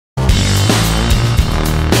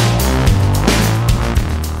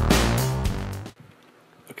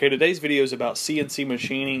Okay, today's video is about CNC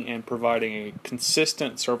machining and providing a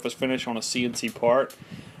consistent surface finish on a CNC part.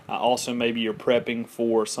 Also, maybe you're prepping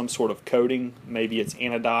for some sort of coating, maybe it's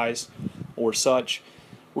anodized or such.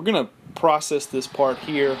 We're going to process this part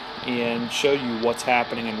here and show you what's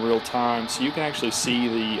happening in real time so you can actually see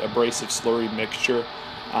the abrasive slurry mixture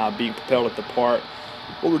being propelled at the part.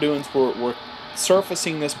 What we're doing is we're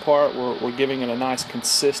surfacing this part, we're giving it a nice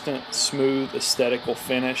consistent, smooth, aesthetical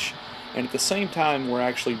finish. And at the same time, we're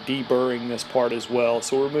actually deburring this part as well.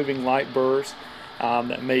 So we're removing light burrs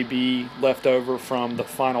that may be left over from the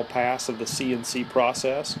final pass of the CNC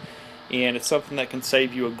process. And it's something that can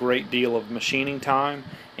save you a great deal of machining time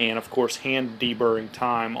and, of course, hand deburring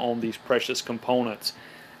time on these precious components.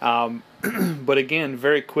 But again,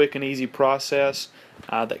 very quick and easy process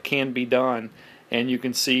that can be done. And you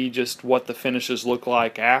can see just what the finishes look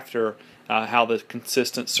like after, how the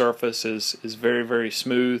consistent surface is very, very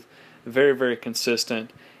smooth. Very, very consistent,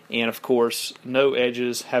 and of course no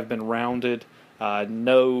edges have been rounded,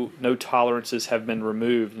 no tolerances have been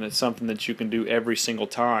removed, and it's something that you can do every single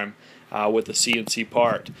time with a CNC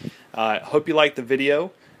part. Hope you liked the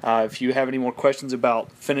video. If you have any more questions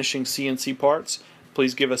about finishing CNC parts,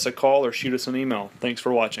 please give us a call or shoot us an email. Thanks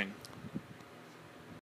for watching.